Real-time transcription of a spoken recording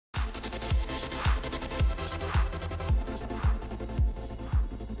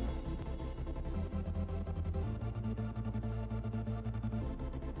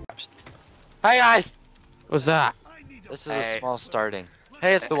Hey guys! What's that? This is a Hey. small starting.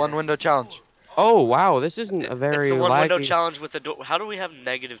 Hey, it's the one window challenge. Oh wow, this isn't a It's very the one window laggy. challenge with the door. How do we have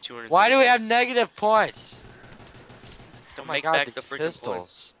negative 200? Why do we have negative points? Don't Oh my make god, back these the freaking pistols.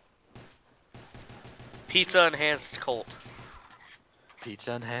 points. Pizza enhanced Colt.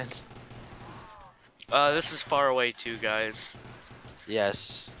 Pizza enhanced? This is far away too, guys.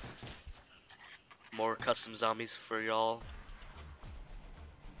 Yes. More custom zombies for y'all.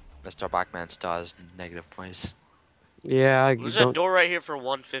 Mr. Blackman still has negative points. Yeah, I There's a don't. door right here for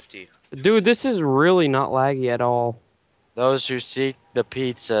 150. Dude, this is really not laggy at all. Those who seek the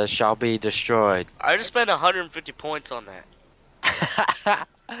pizza shall be destroyed. I just spent 150 points on that.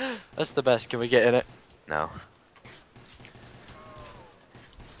 That's the best. Can we get in it? No.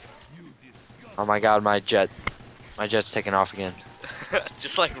 Oh my god, my jet's taking off again.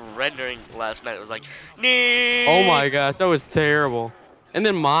 Just like rendering last night, it was like, Oh my gosh, that was terrible. And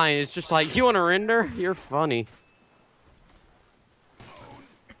then mine, it's just like, you want to render? You're funny.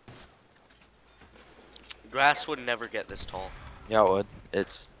 Grass would never get this tall. Yeah, it would.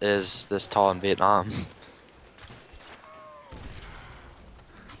 Is this tall in Vietnam.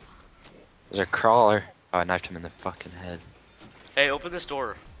 There's a crawler. Oh, I knifed him in the fucking head. Hey, open this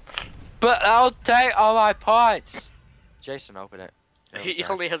door. But I'll take all my points. Jason, open it. There we He go.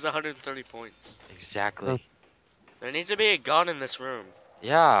 only has 130 points. Exactly. There needs to be a gun in this room.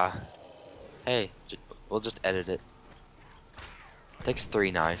 Yeah. Hey, we'll just edit it. Takes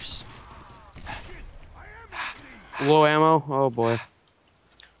 3 knives. Low ammo? Oh boy.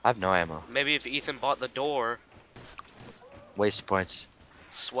 I have no ammo. Maybe if Ethan bought the door, Waste points.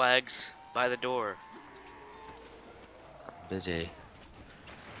 swags by the door. I'm busy.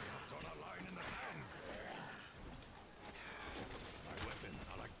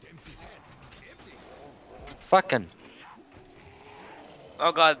 Fucking.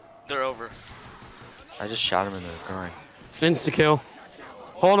 Oh god, they're over. I just shot him in the groin. Insta kill.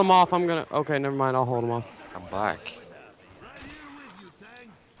 Hold him off. I'm gonna. Okay, never mind. I'll hold him off. I'm back.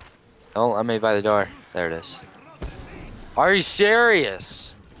 Don't let me by the door. There it is. Are you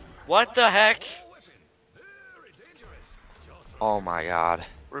serious? What the heck? Oh my god.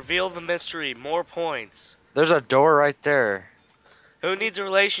 Reveal the mystery. More points. There's a door right there. Who needs a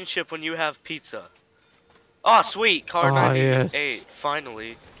relationship when you have pizza? Oh, sweet. Car Oh, 98. yes.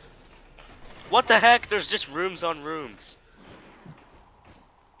 Finally. What the heck? There's just rooms on rooms.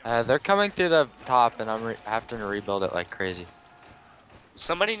 They're coming through the top, and I'm having to rebuild it like crazy.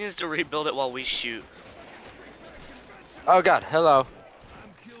 Somebody needs to rebuild it while we shoot. Oh god, hello.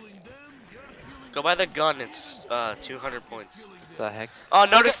 Go buy the gun. It's 200 points. What the heck? Oh,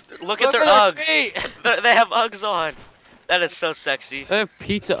 notice. Look at their their Uggs. feet! They have Uggs on. That is so sexy. I have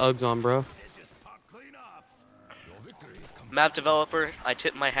pizza Uggs on, bro. Map developer, I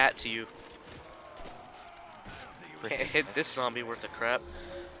tip my hat to you. Can't hit this zombie worth of crap.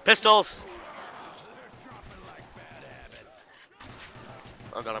 Pistols!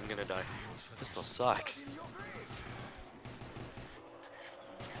 Oh god, I'm gonna die. Pistol sucks.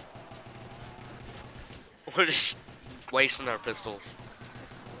 We're just wasting our pistols.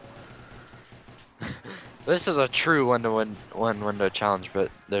 This is a true one window challenge,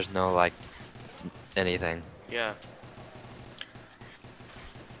 but there's no like anything. Yeah.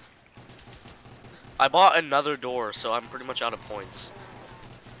 I bought another door, so I'm pretty much out of points.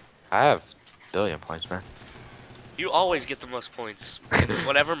 I have a billion points, man. You always get the most points in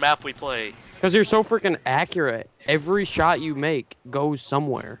whatever map we play. Because you're so freaking accurate. Every shot you make goes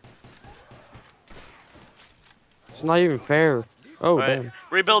somewhere. It's not even fair. Oh, Right. damn.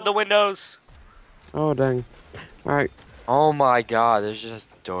 Rebuild the windows. Oh, dang. Alright. Oh my god, there's just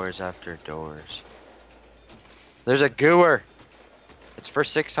doors after doors. There's a gooer. It's for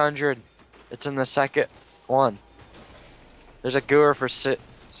 600. It's in the second one. There's a gooer for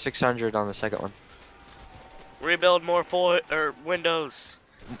 600 on the second one. Rebuild more windows.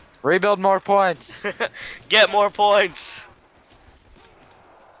 Rebuild more points. Get more points.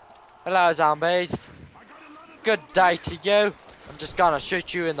 Hello, zombies. Good day to you. I'm just gonna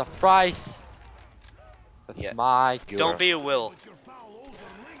shoot you in the face. With Yeah. my gooer. Don't be a Will.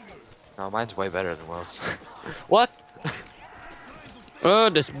 No, mine's way better than Will's. What?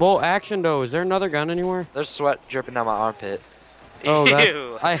 This bolt action though. Is there another gun anywhere? There's sweat dripping down my armpit. Oh,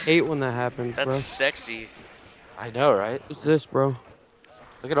 Ew. that. I hate when that happens, That's bro. sexy. I know, right? What's this, bro?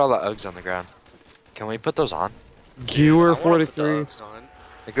 Look at all the Uggs on the ground. Can we put those on? Gewer I wanna put the 43. Uggs on.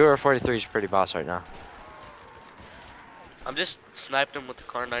 The Gooer 43 is pretty boss right now. I'm just sniped him with the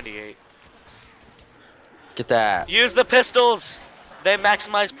car 98. Get that. Use the pistols. They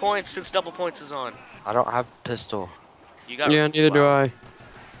maximize points since double points is on. I don't have pistol. You got. Yeah, neither do I.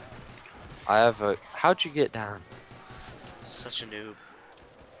 I have a. How'd you get down? Such a noob.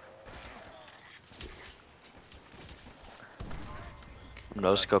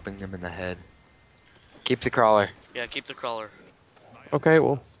 No scoping him in the head. Keep the crawler. Yeah, keep the crawler. Okay,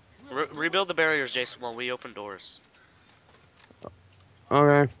 well. Rebuild the barriers, Jason, while we open doors.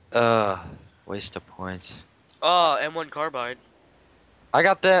 Okay. Waste of points. Oh, M1 carbide. I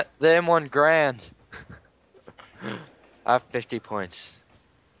got the M1 Grand. I have 50 points.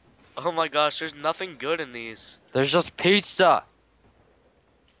 Oh my gosh, there's nothing good in these. There's just pizza.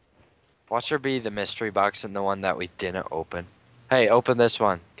 Watch there be the mystery box and the one that we didn't open. Hey, open this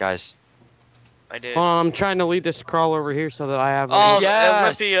one, guys. I did. Hold on, I'm trying to lead this crawl over here so that I have. Oh,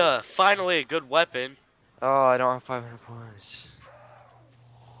 Yes! the Olympia! Finally, a good weapon. Oh, I don't have 500 points.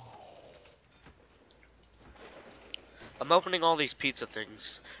 I'm opening all these pizza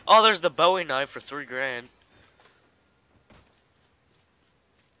things. Oh, there's the Bowie knife for 3 grand.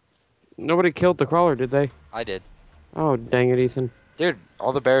 Nobody killed the crawler, did they? I did. Oh, dang it, Ethan. Dude,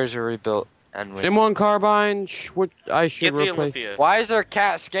 all the barriers are rebuilt. And we... M1 carbine, which I should Get the replace. Olympia. Why is there a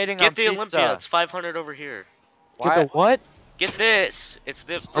cat skating on Get the pizza? Olympia. It's 500 over here. Get the what? Get this. It's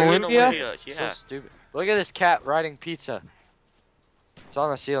the freaking Olympia? Olympia. So Yeah. stupid. Look at this cat riding pizza. It's on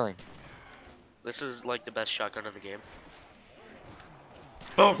the ceiling. This is like the best shotgun in the game.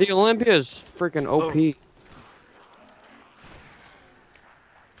 Boom. The Olympia is freaking OP.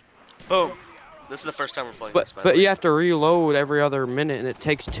 Boom. This is the first time we're playing this, by the But way. you have to reload every other minute, and it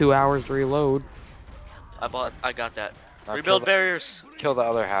takes 2 hours to reload. I got that. Now Rebuild barriers. Kill the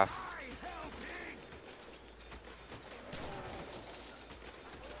other half.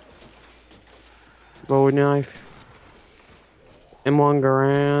 Bowie knife. M1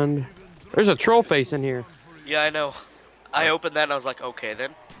 Garand. There's a troll face in here. Yeah, I know. I opened that and I was like, okay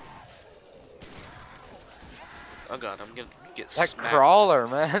then. Oh god, I'm gonna get That smacked. crawler,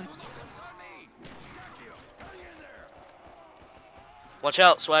 man. Watch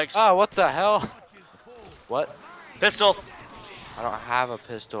out, Swags. Oh, what the hell? What? Pistol. I don't have a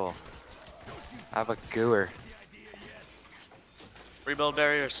pistol. I have a gooer. Rebuild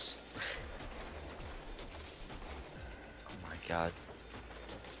barriers. Oh my god.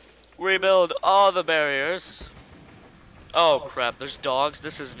 Rebuild all the barriers. Oh crap, there's dogs.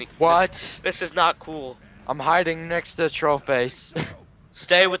 This isn't. What? This is not cool. I'm hiding next to the troll face.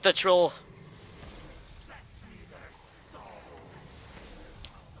 Stay with the troll.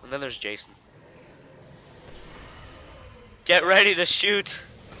 And then there's Jason. Get ready to shoot.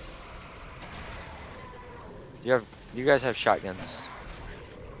 You guys have shotguns.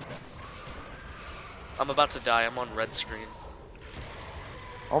 I'm about to die. I'm on red screen.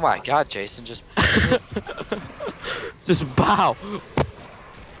 Oh my god, Jason, just Just bow.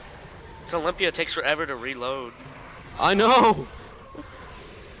 This Olympia takes forever to reload. I know.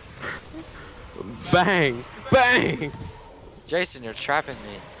 Bang. Bang. Jason, you're trapping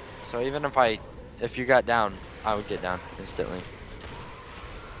me. So even if you got down, I would get down instantly.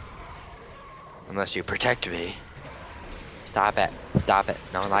 Unless you protect me. Stop it. Stop it.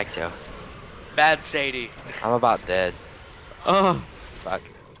 No one likes you. Bad Sadie. I'm about dead. Fuck.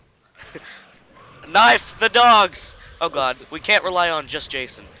 Knife the dogs. Oh god, we can't rely on just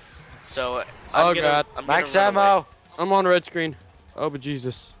Jason. So I'm God. I'm Max gonna run away. ammo. I'm on red screen. Oh, but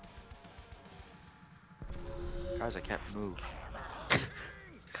Jesus. Guys, I can't move.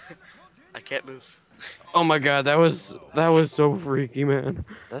 I can't move. Oh my God, that was so freaky, man.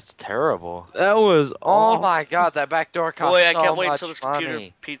 That's terrible. That was Oh awful. my god, that back door costs Boy, I so can't wait much until this computer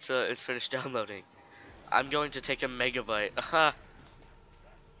money. pizza is finished downloading. I'm going to take a megabyte. Haha.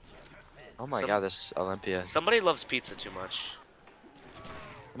 Oh my god, this Olympia. Somebody loves pizza too much.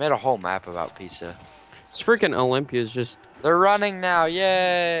 I made a whole map about pizza. This freaking Olympia is just. They're running now,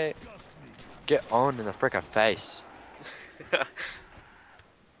 yay! Get owned in the frickin' face.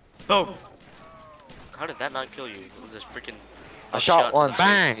 Boom. How did that not kill you? It was a freaking. I shot to the once.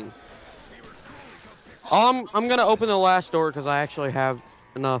 face. Bang. I'm gonna open the last door because I actually have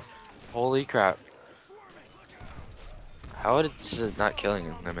enough. Holy crap. How is it not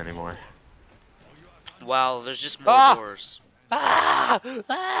killing them anymore? Wow, there's just more Ah! doors. Ah!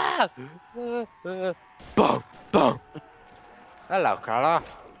 Ah! Boom! Boom! Hello, Carla.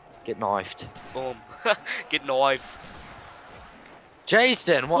 Get knifed. Boom. Get knife.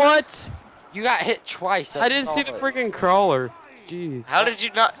 Jason, what? What? You got hit twice. I didn't see the freaking crawler. Jeez. How did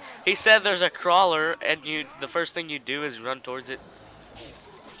you not? He said there's a crawler, and the first thing you do is run towards it.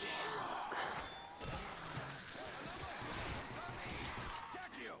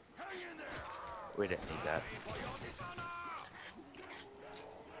 We didn't need that.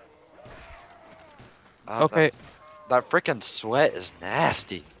 Oh, Okay. That freaking sweat is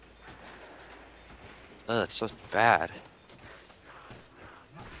nasty. Oh, that's so bad.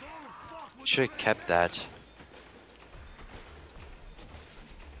 Should have kept that.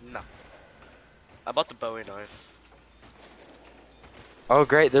 No. I bought the Bowie knife. Oh,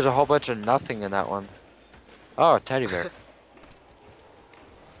 great. There's a whole bunch of nothing in that one. Oh, teddy bear.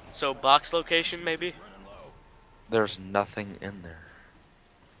 So box location maybe? There's nothing in there.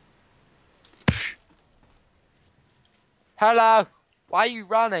 Hello. Why are you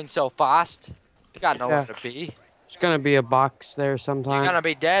running so fast? You got nowhere to be. There's gonna be a box there You're sometime. gonna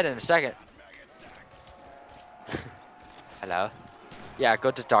be dead in a second. Hello. Yeah,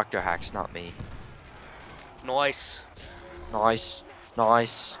 go to Dr. Hacks, not me. Nice. Nice.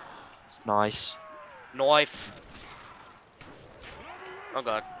 Nice. It's nice. Knife. Oh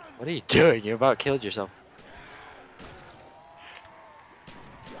god. What are you doing? You about killed yourself.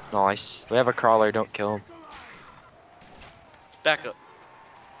 Nice. We have a crawler, don't kill him. Back up.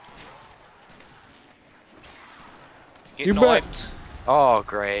 Get You bet. knifed. Oh,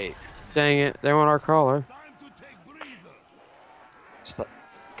 great. Dang it, they want our crawler. Stop.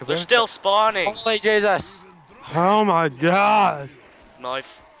 They're still spawning. Holy Jesus. Oh my god.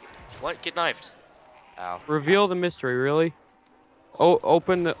 Knife. What? Get knifed. Ow. Reveal the mystery, really? Oh,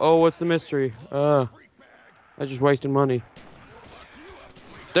 open the. Oh, what's the mystery? I just wasted money.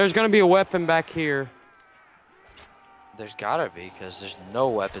 There's gonna be a weapon back here. There's gotta be, because there's no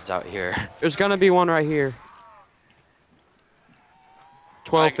weapons out here. There's gonna be one right here.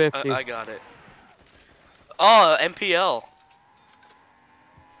 1250. I got it. Oh, MPL.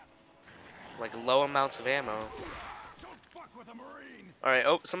 Like low amounts of ammo. Alright,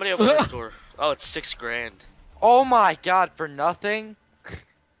 oh, somebody open this door. Oh, it's $6,000. Oh my god, for nothing?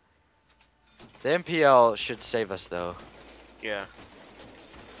 The MPL should save us, though. Yeah.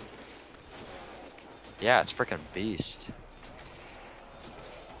 Yeah, it's freaking beast.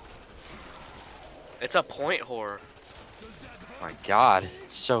 It's a point whore. My god,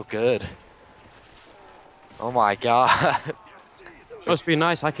 it's so good. Oh my god. Must be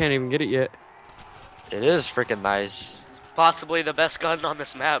nice. I can't even get it yet. It is freaking nice. It's possibly the best gun on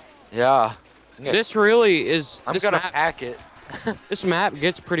this map. Yeah. This really is. I'm This gonna map, pack it. this map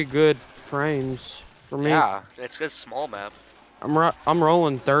gets pretty good frames for me. Yeah. It's a small map. I'm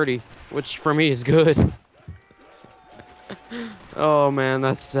rolling 30, which for me is good. Oh man,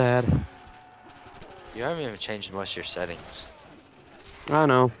 that's sad. You haven't even changed most of your settings. I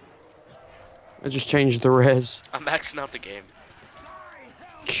know. I just changed the res. I'm maxing out the game.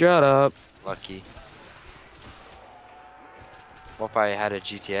 Shut up. Lucky. What if I had a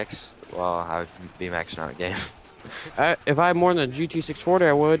GTX? Well, I would be maxing out a game. If I had more than a GT640,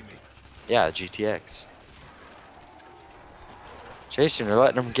 I would. Yeah, GTX. Jason, you're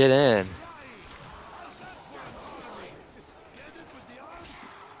letting them get in.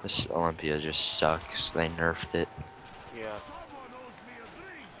 This Olympia just sucks. They nerfed it. Yeah.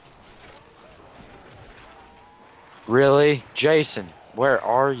 Really? Jason, where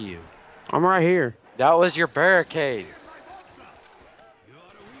are you? I'm right here. That was your barricade.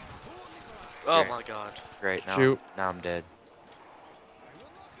 Oh Here. my god. Great, now, Shoot. now I'm dead.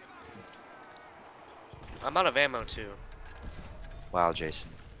 I'm out of ammo too. Wow, Jason.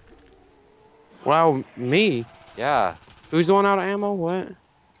 Wow, me? Yeah, Who's the one out of ammo? What?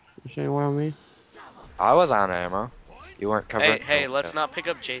 You saying wow me? I was on ammo. You weren't covering. Hey, let's not pick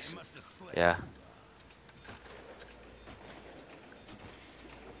up Jason. Yeah.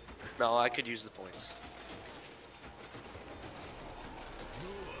 No, I could use the points.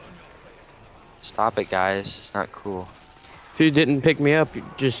 Stop it, guys. It's not cool. If you didn't pick me up, you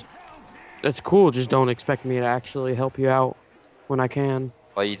just. That's cool. Just don't expect me to actually help you out when I can.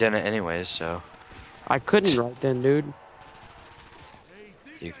 Well, you didn't anyways, so I couldn't right then, dude.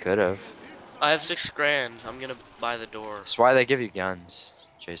 you could have. I have $6,000. I'm gonna buy the door. That's why they give you guns,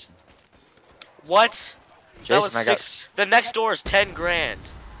 Jason. What? That Jason, was I got. six. The next door is $10,000.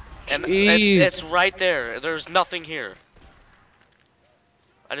 And Jeez. it's right there. There's nothing here.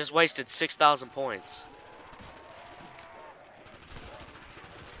 I just wasted 6,000 points.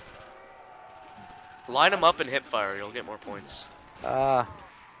 Line them up and hip fire. You'll get more points. Yeah,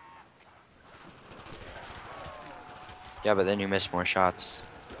 but then you miss more shots.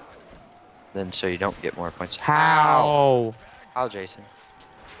 Then so you don't get more points. How? How, Jason?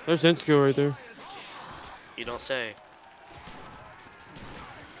 There's Inskill right there. You don't say.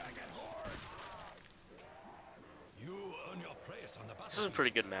 This is a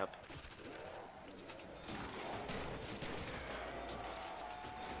pretty good map.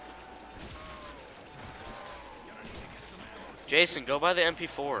 Jason, go buy the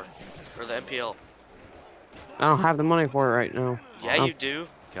MP4 or the MPL. I don't have the money for it right now. Yeah, you do.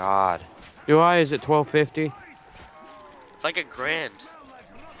 God. Do I? Is it 1250? It's like $1,000.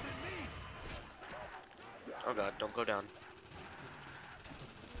 Oh god, don't go down.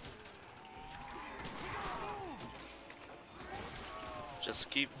 Just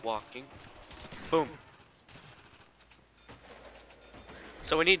keep walking. Boom.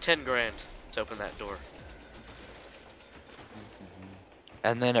 So we need 10 grand to open that door.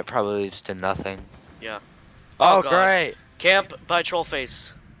 And then it probably leads to nothing. Yeah. Oh, God. great. Camp by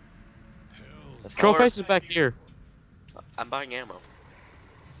Trollface. Trollface is back here. I'm buying ammo.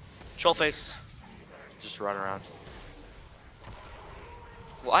 Trollface. Just run around.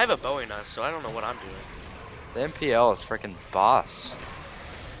 Well, I have a Bowie knife, so I don't know what I'm doing. The MPL is freaking boss.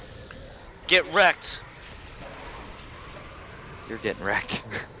 Get wrecked. You're getting wrecked.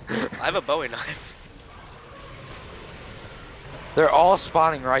 I have a Bowie knife. They're all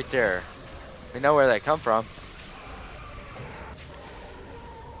spawning right there. We know where they come from.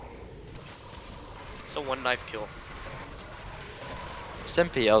 It's a 1 knife kill. This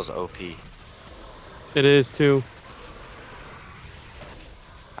MPL's OP. It is too.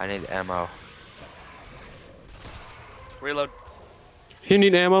 I need ammo. Reload. You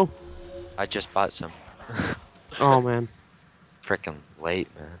need ammo? I just bought some. Oh man. Freaking late,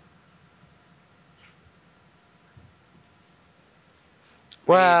 man.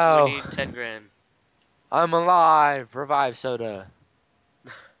 Wow. We need 10 grand. I'm alive. Revive soda.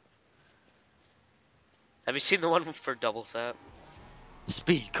 Have you seen the one for double tap?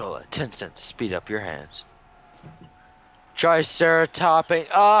 Speed cola. 10 cents. Speed up your hands. Triceratopping.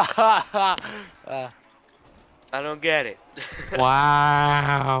 Ah, I don't get it.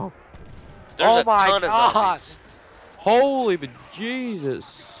 Wow. There's Oh a my ton of God. zombies. Holy but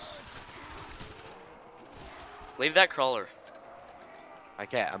Jesus. Leave that crawler. I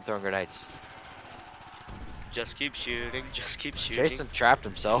can't. I'm throwing grenades. Just keep shooting. Just keep shooting. Jason trapped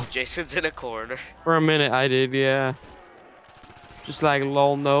himself. Jason's in a corner. For a minute I did, yeah. Just like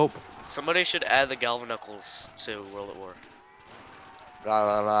lol nope. Somebody should add the Galvanucles to World at War. La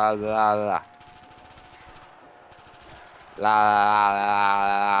la la la la. La la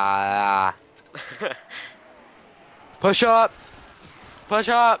la la la. Push up! Push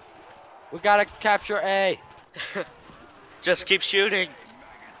up! We gotta capture A. Just keep shooting.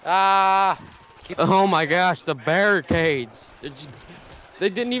 Ah! Oh my gosh, the barricades. They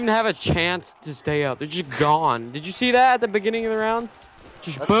didn't even have a chance to stay up. They're just gone. Did you see that at the beginning of the round?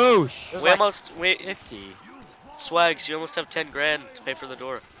 Just boosh. It was We like almost 50. Swags, you almost have 10 grand to pay for the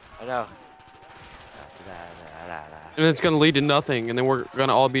door. I know. And it's gonna lead to nothing, and then we're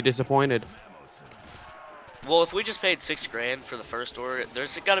gonna all be disappointed. Well, if we just paid 6 grand for the first door,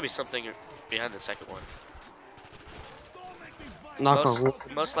 there's got to be something behind the second one. Knock on wood.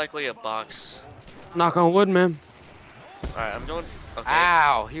 Most likely a box. Knock on wood, man. Alright, I'm going. Okay.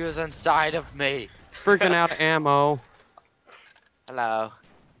 Ow! He was inside of me. Freaking out of ammo. Hello.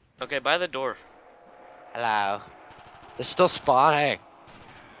 Okay, by the door. Hello. They're still spawning.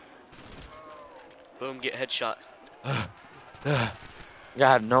 Boom, get headshot. I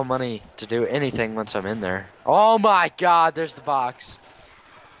have no money to do anything once I'm in there. Oh my God! There's the box.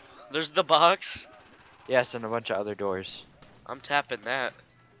 There's the box. Yes, and a bunch of other doors. I'm tapping that.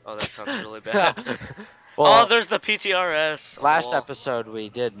 Oh, that sounds really bad. Well, Oh, there's the PTRS. on the last wall. episode we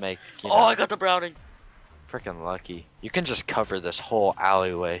did make. You Oh, know, I got the Browning. freaking lucky. You can just cover this whole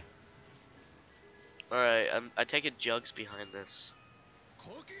alleyway. Alright, I take it Jugs behind this.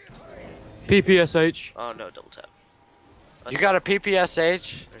 PPSH. Oh no, double tap. You got a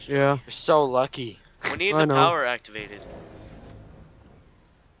PPSH? There's Yeah. You're so lucky. We need I the know. power activated.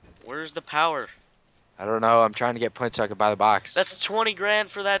 Where's the power? I don't know. I'm trying to get points so I can buy the box. That's 20 grand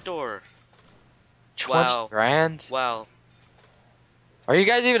for that door. 20 wow. grand? Wow. Are you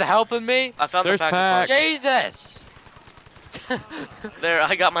guys even helping me? I found There's the pack pack. of parts. Jesus! There,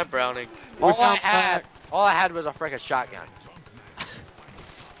 I got my Browning. all found I had was a freaking shotgun.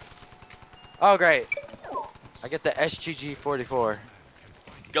 Oh great! I get the SGG 44.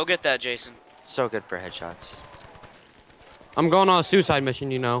 Go get that, Jason. So good for headshots. I'm going on a suicide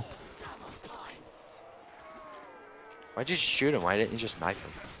mission, you know. Why'd you shoot him? Why didn't you just knife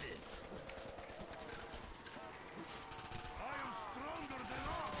him?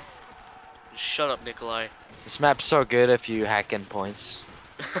 Shut up, Nikolai. This map's so good if you hack in points.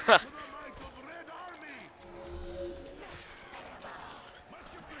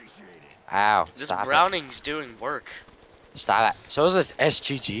 Ow! This Stop Browning's doing work. it! Stop it! So is this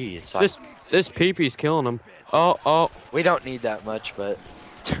SGG. It's like This PP killing him. Oh. we don't need that much, but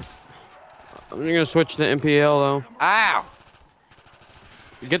I'm gonna switch to MPL though. ow!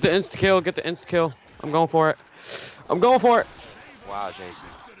 Get the insta kill. Get the insta kill. I'm going for it. I'm going for it. Wow, Jason.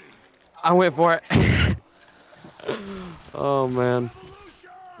 I went for it. Oh man.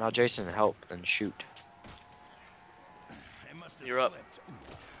 Now Jason, help and shoot. You're up.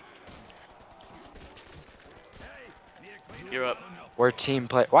 You're up. We're team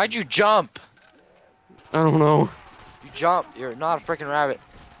play. Why'd you jump? I don't know. You jump. You're not a freaking rabbit.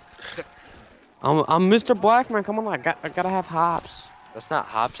 I'm Mr. Blackman. Come on, I gotta have hops. That's not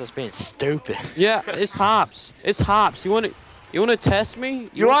hops. That's being stupid. Yeah, it's hops. It's hops. You wanna test me?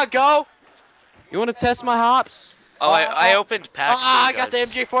 You want to go? You wanna test my hops? Oh, I opened packs. Ah, I for you got the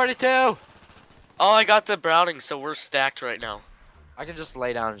guys. MG42. Oh, I got the Browning, so we're stacked right now. I can just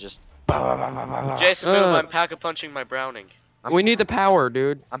lay down and just. Jason, move. I'm pack-a-punching my Browning. We need the power,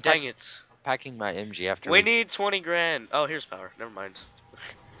 dude. I'm Dang it. packing my MG after. We need 20 grand. Oh, here's power. Never mind.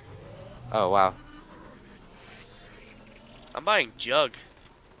 Oh wow. I'm buying Jug.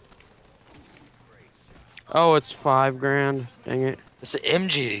 Oh, it's 5 grand. Dang it. It's an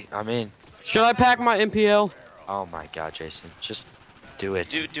MG. I mean. Should I pack my MPL? Oh my God, Jason, just do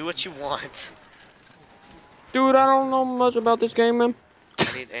it. Do what you want. Dude, I don't know much about this game, man.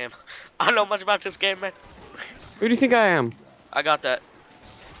 I need ammo. I don't know much about this game, man. Who do you think I am? I got that.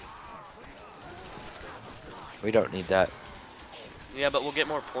 We don't need that. Yeah, but we'll get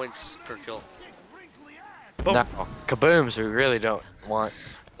more points per kill. No, kabooms. We really don't want.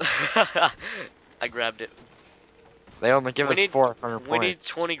 I grabbed it. They only give We us need- 400 points. We need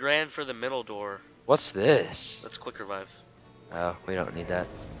 20 grand for the middle door. What's this? That's quick revive. Oh, we don't need that.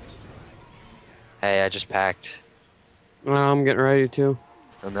 Hey, I just packed, Well, I'm getting ready to.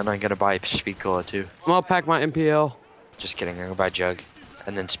 and then I'm gonna buy Speed Cola too. I'm gonna pack my MPL. Just kidding. I'm gonna buy Jug,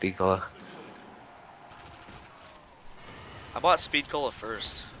 and then Speed Cola. I bought Speed Cola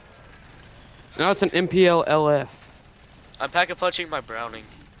first. Now it's an MPL LF. I'm pack-a-punching my Browning.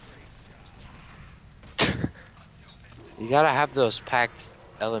 You gotta have those packed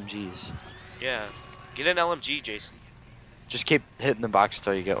LMGs. Yeah. Get an LMG, Jason. Just keep hitting the box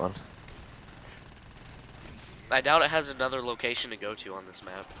till you get one. I doubt it has another location to go to on this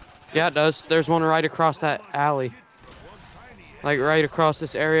map. Yeah, it does. There's one right across that alley. Like right across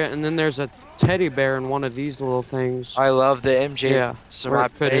this area, and then there's a teddy bear in one of these little things. I love the MG. Yeah, So where my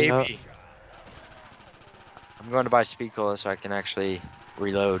it fitted up. baby. I'm going to buy Speed Cola so I can actually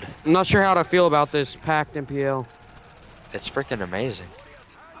reload. I'm not sure how to feel about this packed MPL. It's freaking amazing.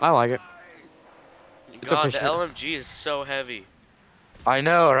 I like it. God, the efficient. LMG is so heavy. I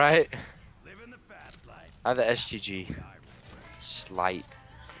know, right? I have the SGG. Slight.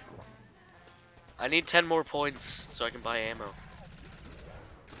 I need 10 more points so I can buy ammo.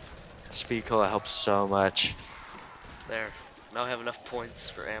 Speed Cola helps so much. There. Now I have enough points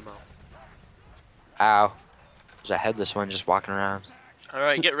for ammo. Ow. There's a headless one just walking around.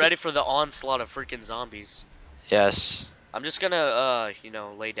 Alright, get ready for the onslaught of freaking zombies. Yes. I'm just gonna, you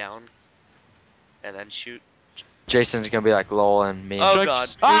know, lay down. And then shoot. Jason's gonna be like lol and me. Oh god.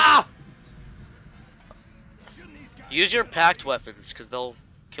 Ah! Use your packed weapons, because they'll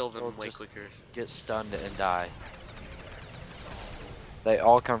kill them They'll way just- quicker. Get stunned and die. They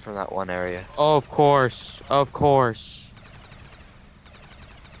all come from that one area. Oh, of course. Of course.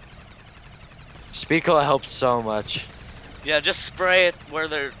 Speed Cola helps so much. Yeah, just spray it where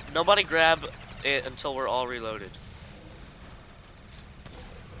they're... Nobody grab it until we're all reloaded.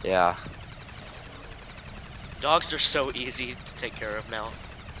 Yeah. Dogs are so easy to take care of now.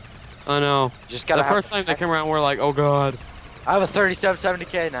 I know. You just gotta The have first time they come around, we're like, oh god. I have a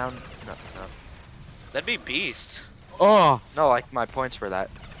 3770k now. No, That'd be beast. Oh. no, like my points were that.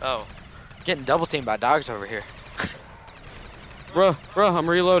 Oh. Getting double teamed by dogs over here. Bruh, I'm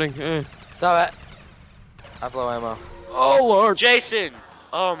reloading. Stop it. I have low ammo. Oh lord. Jason!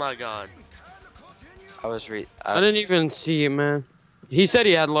 Oh my god. I was I didn't even see it, man. He said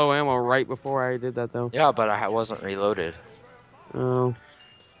he had low ammo right before I did that, though. Yeah, but I wasn't reloaded. Oh.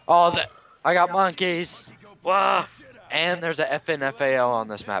 Oh, I got monkeys. Wow. And there's a FNFAL on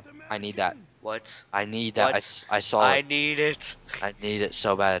this map. I need that. What? I need that. What? I saw I it. need it. I need it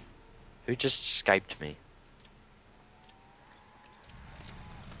so bad. Who just Skyped me?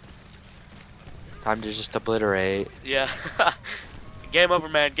 Time to just obliterate. Yeah. Game over,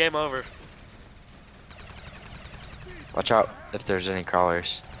 man. Game over. Watch out if there's any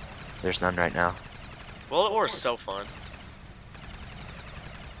crawlers. There's none right now. World at War is so fun.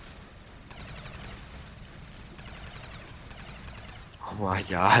 Oh my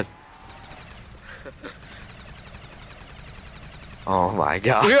god. Oh my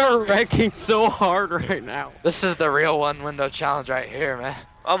god. We are wrecking so hard right now. This is the real one window challenge right here, man.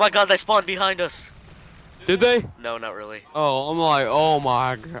 Oh my god, they spawned behind us. Did they? No, not really. Oh, I'm like, oh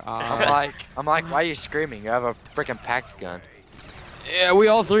my god. I'm like, why are you screaming? You have a freaking packed gun. Yeah, we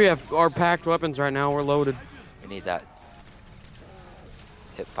all three have our packed weapons right now. We're loaded. We need that.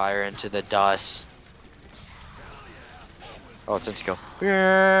 Hit fire into the dust. Oh, it's insta kill.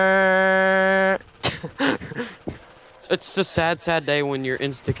 It's a sad, sad day when your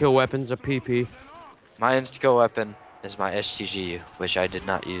insta-kill weapon's a PP. My insta kill weapon is my STG, which I did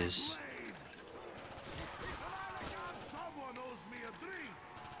not use.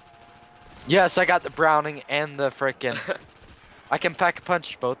 Yes, I got the Browning and the frickin'. I can pack a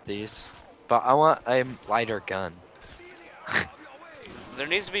punch both these, but I want a lighter gun. There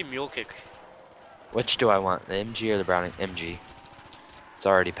needs to be mule kick. Which do I want, the MG or the Browning? MG. It's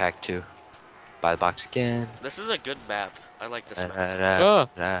already packed 2. Buy the box again. This is a good map. I like this map.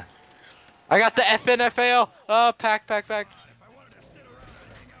 I got the FNFAL. Oh, pack.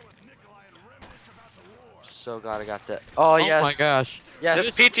 So glad I got that. Oh, yes. Oh my gosh. Yes.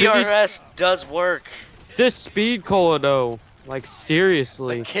 This PTRS does work. This speed cola though, like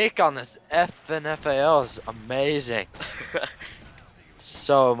seriously. The kick on this FNFAL is amazing.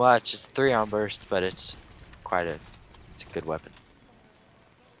 So much. It's 3 on burst, but it's it's a good weapon.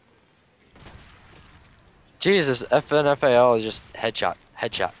 Jesus, FNFAL is just headshot.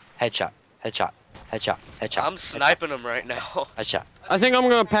 I'm sniping them right now. Headshot. I think I'm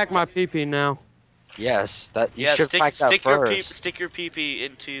gonna pack my PP now. Yes, that you Yeah, should pack that first. stick your PP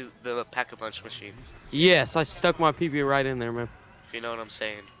into the pack-a-punch machine. Yes, I stuck my PP right in there, man. If you know what I'm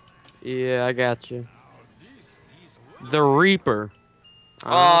saying. Yeah, I got you. The Reaper.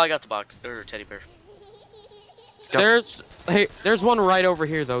 Oh, I got the box or teddy bear. There's one right over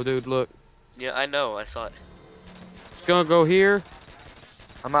here though, dude. Look. Yeah, I know. I saw it. It's gonna go here,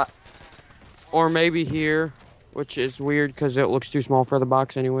 I'm not. or maybe here, which is weird because it looks too small for the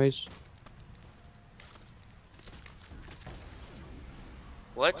box, anyways.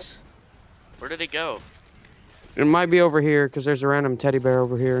 What? Where did it go? It might be over here because there's a random teddy bear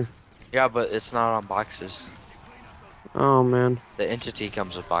over here. Yeah, but it's not on boxes. Oh man. The entity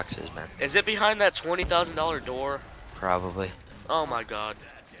comes with boxes, man. Is it behind that $20,000 door? Probably. Oh my god.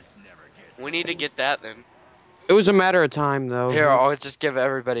 We need to get that then. It was a matter of time though. Here, I'll just give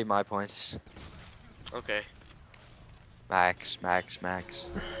everybody my points. Okay. Max.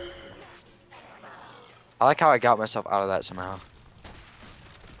 I like how I got myself out of that somehow.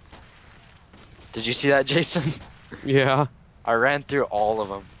 Did you see that, Jason? Yeah. I ran through all of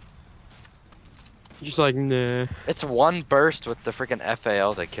them. Just like nah. It's 1 burst with the freaking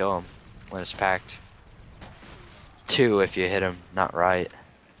FAL to kill him when it's packed. 2 if you hit him not right.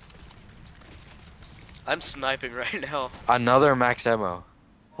 I'm sniping right now. Another max ammo.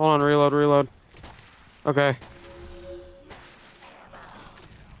 Hold on, reload. Okay.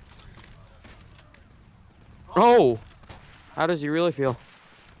 Oh! How does he really feel?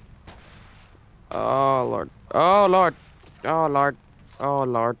 Oh lord. Oh lord. Oh lord. Oh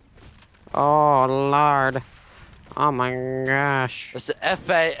lord. Oh lord. Oh my gosh. This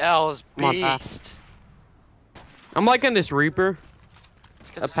FAL's Come on, pass. beast. I'm liking this Reaper.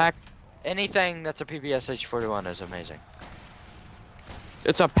 It's A 'cause pack. anything that's a PPSH-41 is amazing.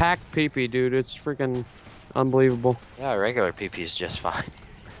 It's a packed PP, dude. It's freaking unbelievable. Yeah, regular PP is just fine.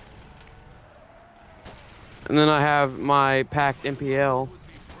 And then I have my packed MPL.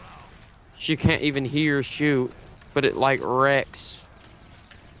 She can't even hear or shoot, but it like wrecks.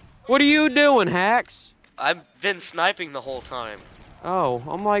 What are you doing, Hacks? I've been sniping the whole time. Oh,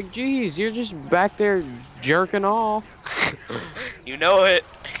 I'm like, geez, you're just back there jerking off. You know it.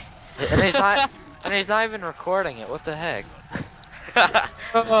 and he's not even recording it. What the heck?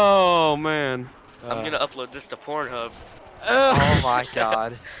 Oh man. I'm gonna upload this to Pornhub. Oh my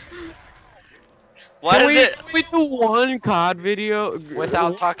god. Why does it? Can we do one COD video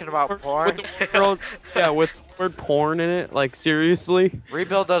Without talking about porn? with the word porn in it? Like seriously?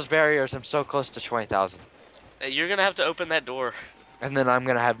 Rebuild those barriers. I'm so close to 20,000. You're gonna have to open that door. And then I'm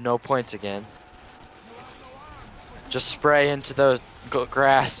gonna have no points again. Just spray into the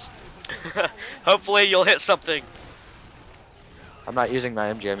grass. Hopefully you'll hit something. I'm not using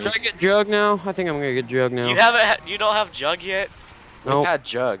my MG. Should I get Jug now? I think I'm gonna get Jug now. You don't have Jug yet? We've Nope. had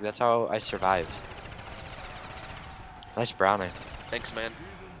Jug. That's how I survived. Nice Browning. Thanks, man.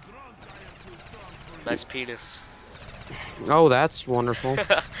 Nice penis. Oh, that's wonderful.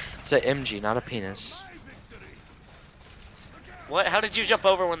 It's an MG, not a penis. What? How did you jump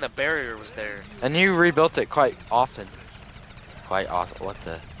over when the barrier was there? And you rebuilt it quite often. Quite often. What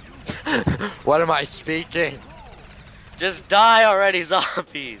the? What am I speaking? Just die already,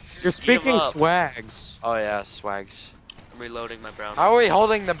 zombies. You're Just give speaking up. swags. Oh yeah, swags. I'm reloading my brown. How are we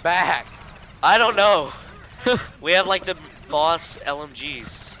holding them back? I don't know. We have like the boss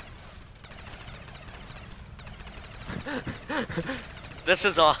LMGs. This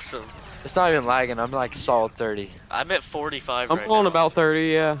is awesome. It's not even lagging. I'm like solid 30. I'm at 45 I'm right on now. about 30,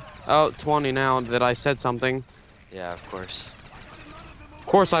 yeah. Oh, 20 now that I said something. Yeah, of course. Of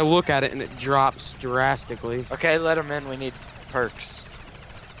course, I look at it and it drops drastically. Okay, let him in. We need perks.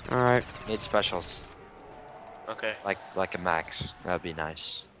 Alright. Need specials. Okay. Like a max. That'd be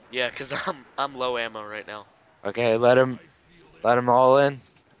nice. Yeah, cause I'm low ammo right now. Okay, let him all in,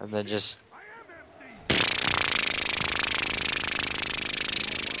 and then just.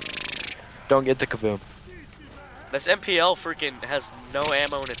 Don't get the kaboom. This MPL freaking has no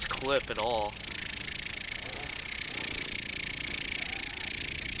ammo in its clip at all.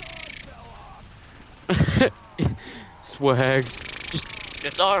 Swags.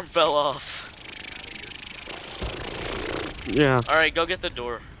 Its arm fell off. Yeah. All right, go get the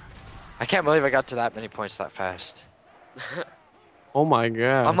door. I can't believe I got to that many points that fast. Oh my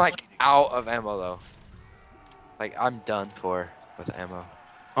god. I'm like out of ammo though. Like I'm done for with ammo.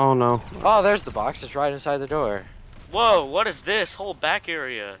 Oh no. Oh, there's the box. It's right inside the door. Whoa, what is this whole back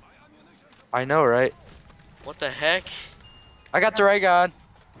area? I know, right? What the heck? I got the ray gun.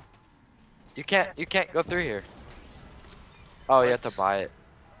 You can't go through here. Oh, you have to buy it.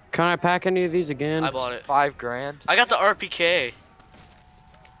 Can I pack any of these again? I bought it. $5 grand. I got the RPK.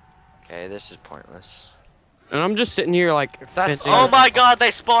 Okay, this is pointless. And I'm just sitting here like That's- fencing. Oh my god,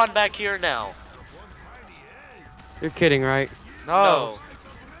 they spawn back here now. You're kidding, right? No,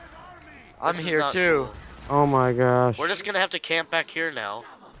 I'm This is here not too. cool. Oh my gosh. We're just gonna have to camp back here now.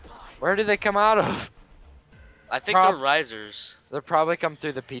 Where did they come out of? I think Prob- they're risers. They'll probably come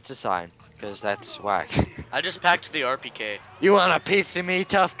through the pizza sign, because that's whack. I just packed the RPK. You want a piece of me,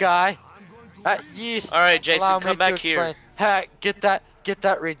 tough guy? Yeast. All right, Jason, Allow come me back to here. explain. Hey, get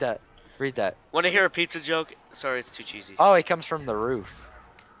that, read that. Want to hear a pizza joke? Sorry, it's too cheesy. Oh, he comes from the roof.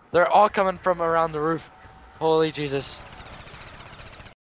 They're all coming from around the roof. Holy Jesus.